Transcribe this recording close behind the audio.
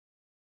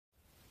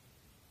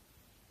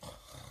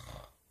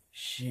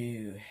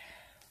Shoo.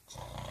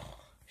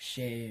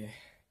 Shoo.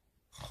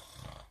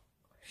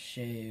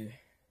 Shoo.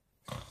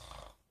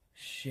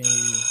 Shoo.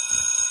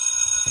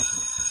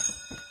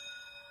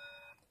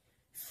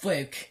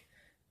 Fluke.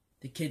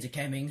 The kids are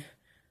coming.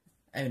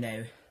 Oh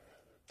no.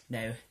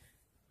 No.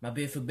 My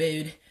beautiful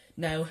bird.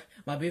 No.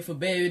 My beautiful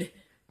bird.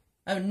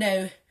 Oh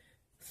no.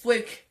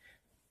 Fluke.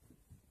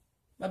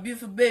 My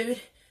beautiful bird.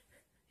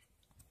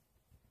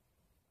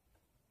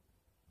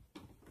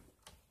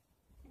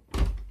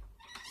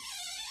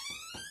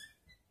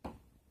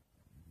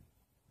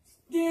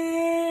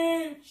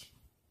 Stitch!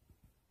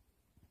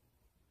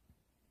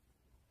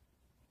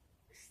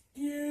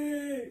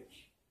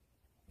 Stitch!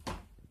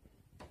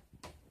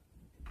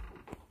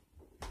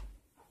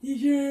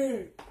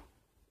 Teacher!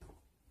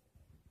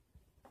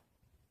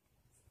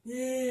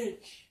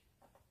 Stitch!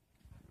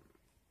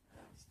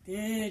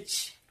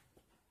 Stitch!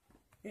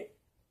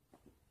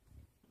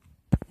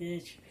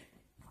 Stitch!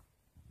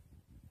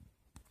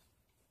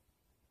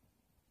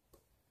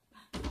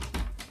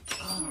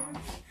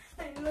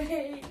 I'm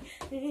late.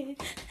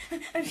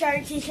 I'm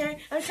sorry, teacher.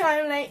 I'm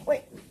sorry I'm late.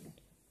 Wait.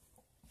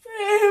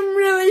 I'm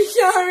really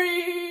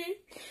sorry.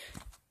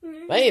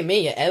 What do you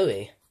mean you're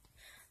early?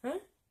 Huh?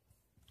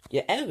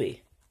 You're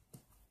early.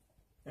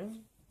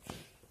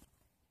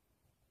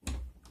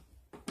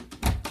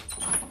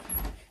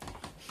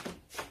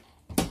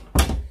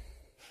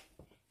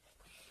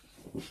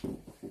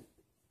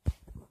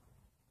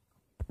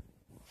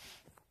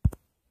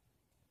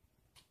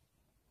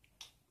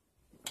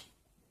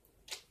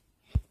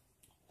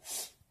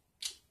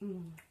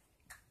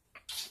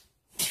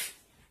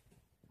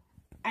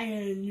 I got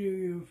a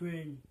new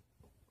friend.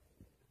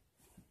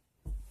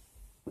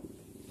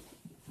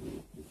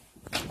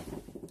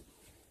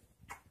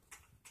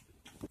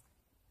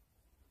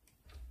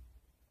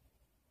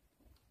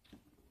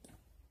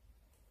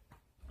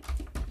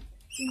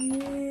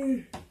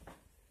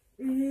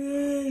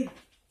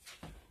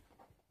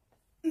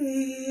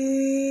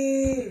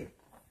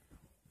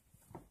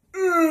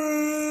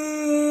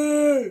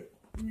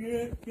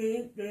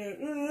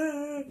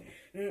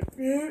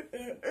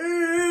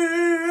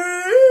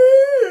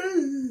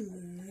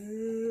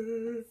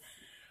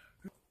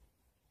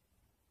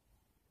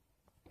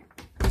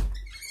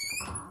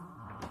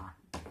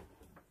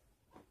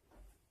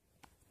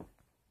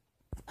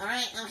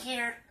 Alright, I'm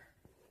here.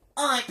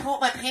 Oh, I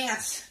pulled my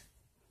pants.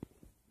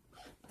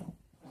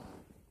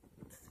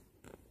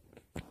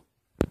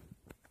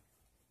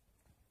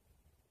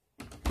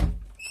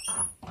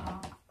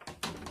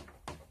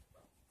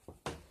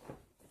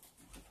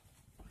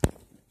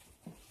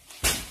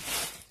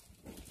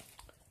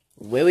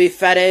 Willy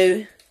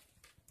Fatto.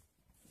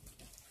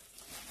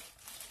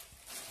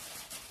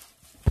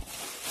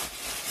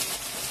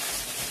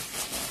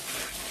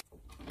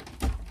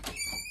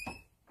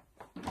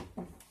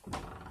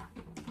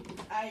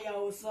 Hey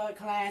yo, what's up,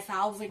 class?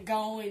 How's it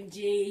going,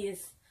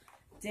 jeez?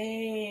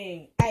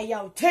 Dang. Hey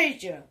yo,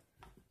 teacher.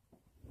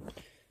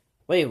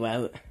 Wait,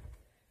 what?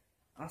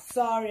 I'm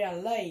sorry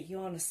I'm late.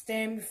 You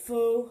understand me,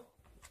 fool?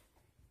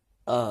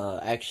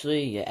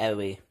 Actually, you're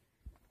early.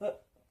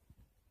 But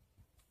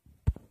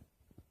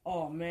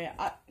oh man,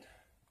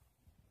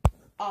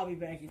 I'll be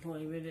back in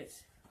 20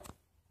 minutes.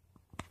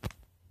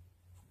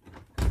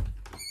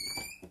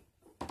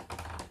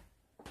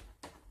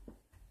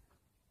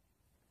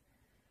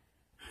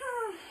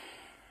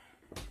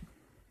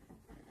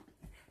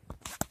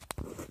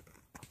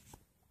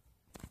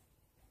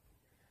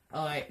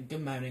 Alright,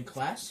 good morning,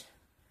 class.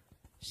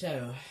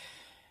 So,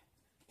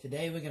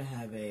 today we're gonna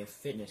have a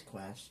fitness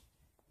class.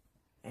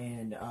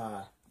 And,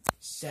 then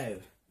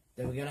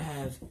we're gonna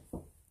have...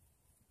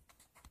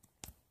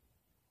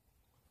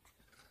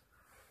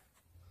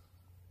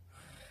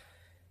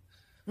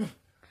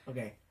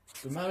 Okay,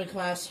 good morning,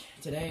 class.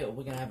 Today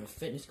we're gonna have a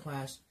fitness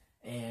class.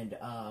 And,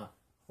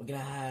 we're gonna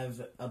have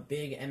a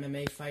big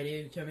MMA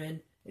fighter come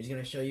in. He's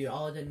gonna show you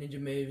all the ninja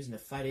moves and the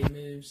fighting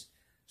moves,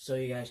 so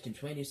you guys can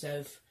train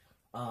yourself.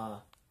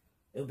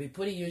 It'll be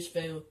pretty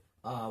useful,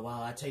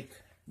 while I take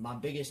my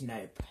biggest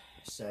nap,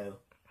 so,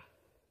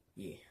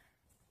 yeah.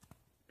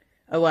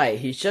 Oh wait,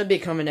 he should be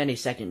coming any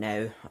second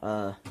now,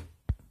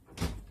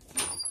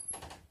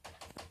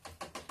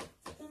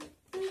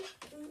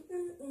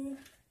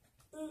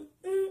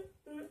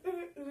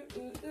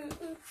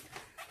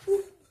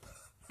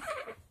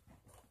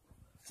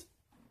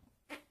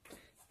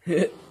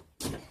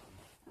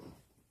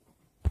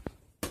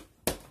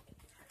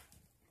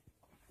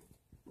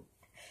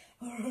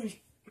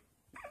 Alright.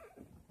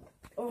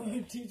 Oh,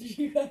 teach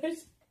you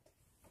guys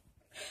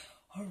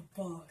our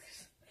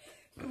box.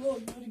 Come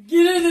on, buddy,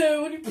 get in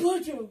there when you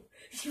punch him.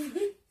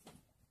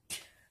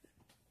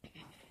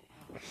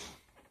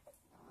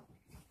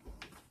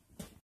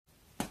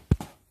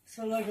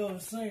 So like I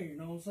was saying, you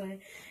know what I'm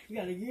saying? You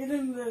gotta get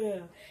in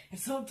there. And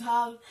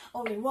sometimes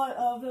only one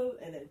of them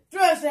and then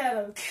thrust at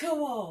them. Come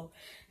on.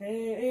 And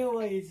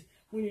anyways,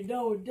 when you're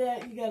done with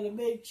that, you gotta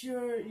make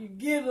sure you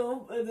get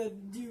them and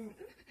then you...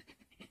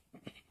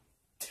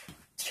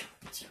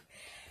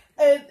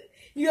 And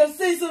You gotta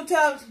say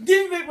sometimes,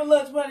 give me back my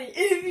lunch money. And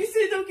if you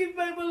say don't give me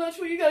back my lunch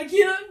money, you gotta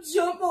get up,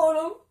 jump on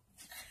them,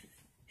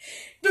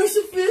 do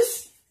some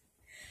fists.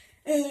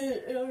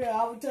 And okay,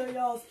 I will tell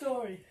y'all a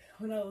story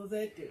when I was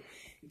at the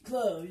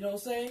club, you know what I'm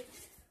saying?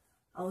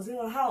 I was in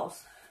a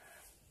house.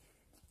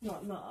 No,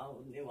 I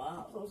wasn't in my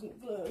house. I was in the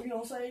club, you know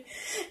what I'm saying?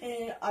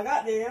 And I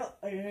got there,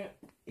 and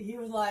he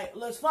was like,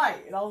 let's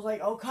fight. And I was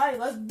like, okay,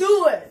 let's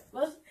do it.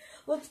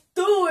 Let's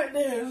do it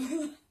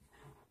then.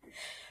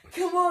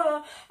 Come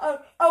on,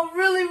 I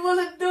really want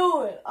to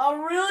do it. I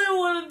really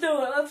want to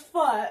do it. Let's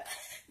fight.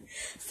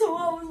 So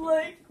I was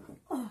like,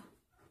 oh,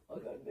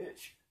 okay,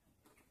 bitch.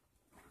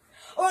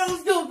 All right,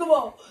 let's go, come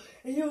on.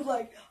 And he was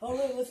like, all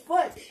right, let's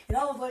fight. And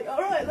I was like, all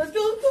right, let's go,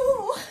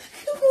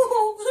 come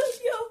on, let's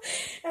go.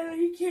 And then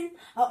he came,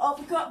 I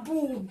uppercut,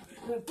 boom,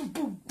 and then boom,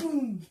 boom,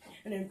 boom,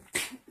 and then,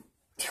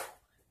 so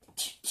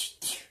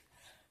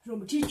I'm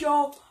gonna teach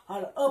y'all how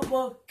to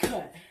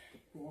uppercut.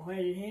 You want to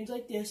hold your hands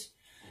like this.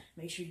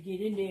 Make sure you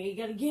get in there. You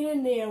gotta get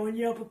in there when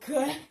you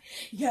uppercut.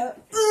 You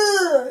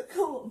gotta,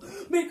 come on,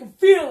 make them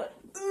feel it.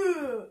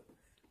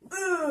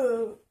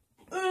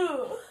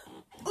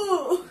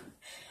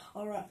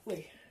 All right,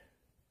 wait.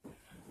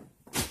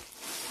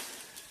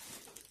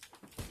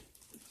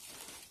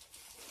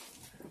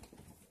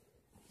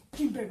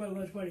 Keep back my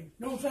lunch money. You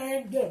know what I'm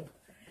saying? Get him.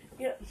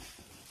 Get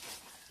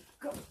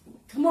him.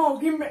 Come on,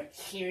 give him back.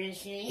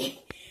 Seriously.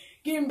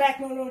 Give him back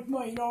my lunch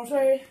money. You know what I'm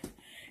saying?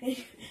 And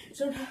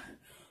sometimes,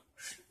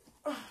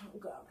 oh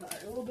God, I'm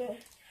tired a little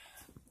bit.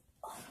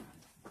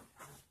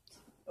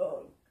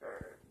 Oh,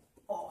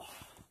 oh.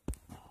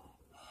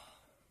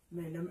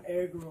 Man, them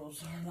egg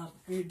rolls are not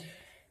good.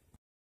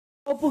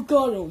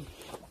 Uppercut him.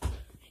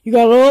 You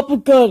gotta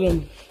uppercut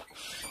him.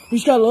 You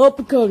just gotta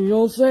uppercut him, you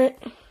know what I'm saying?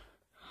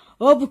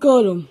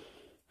 Uppercut him.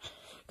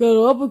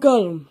 Gotta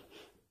uppercut him.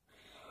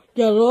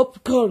 Gotta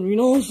uppercut him, you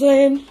know what I'm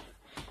saying?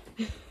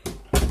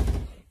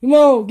 Come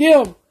on,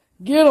 get him.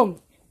 Get him.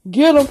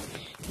 Get him.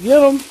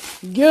 Get him.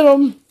 Get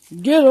him.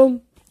 Get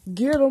him.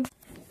 Get him.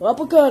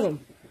 Uppercut him.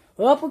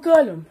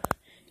 Uppercut him.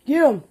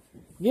 Get him.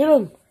 Get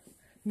him.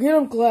 Get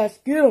him, class.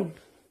 Get him.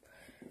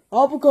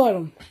 Uppercut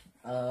him.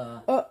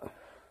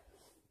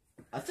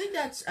 I think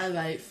that's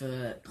alright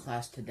for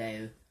class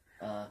today.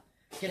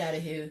 Get out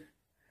of here.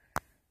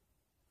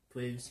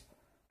 Please.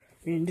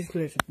 Man, this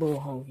class is bull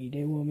honky.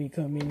 They want me to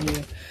come in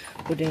here,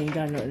 but they ain't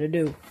got nothing to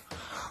do.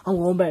 I'm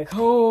going back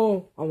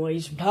home. I'm gonna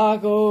eat some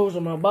tacos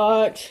on my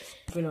box.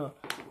 I'm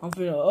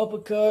finna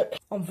uppercut.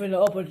 I'm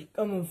finna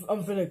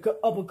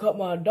uppercut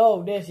my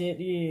dog. That's it.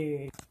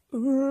 Yeah.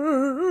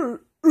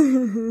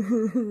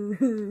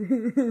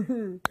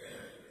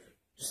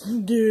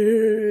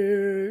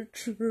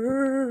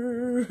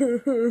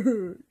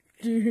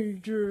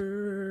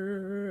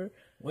 Teacher.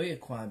 What are you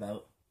crying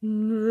about?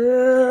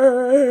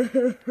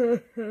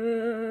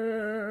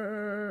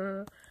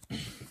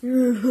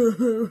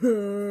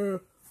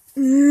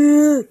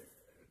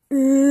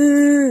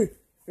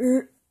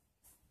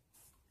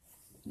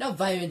 Don't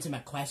invite into my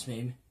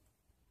classroom.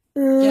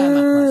 Get out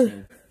of my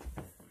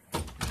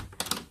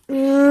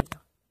classroom.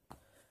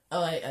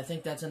 Alright, I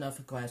think that's enough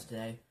for class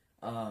today.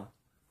 I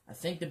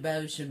think the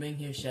bell should ring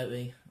here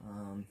shortly.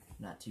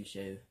 Not too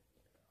sure.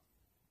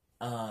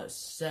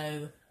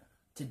 So,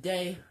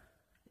 today,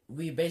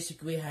 we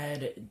basically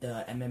had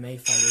the MMA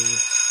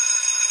fighters.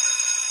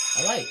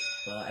 Alright,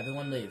 well,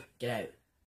 everyone leave. Get out.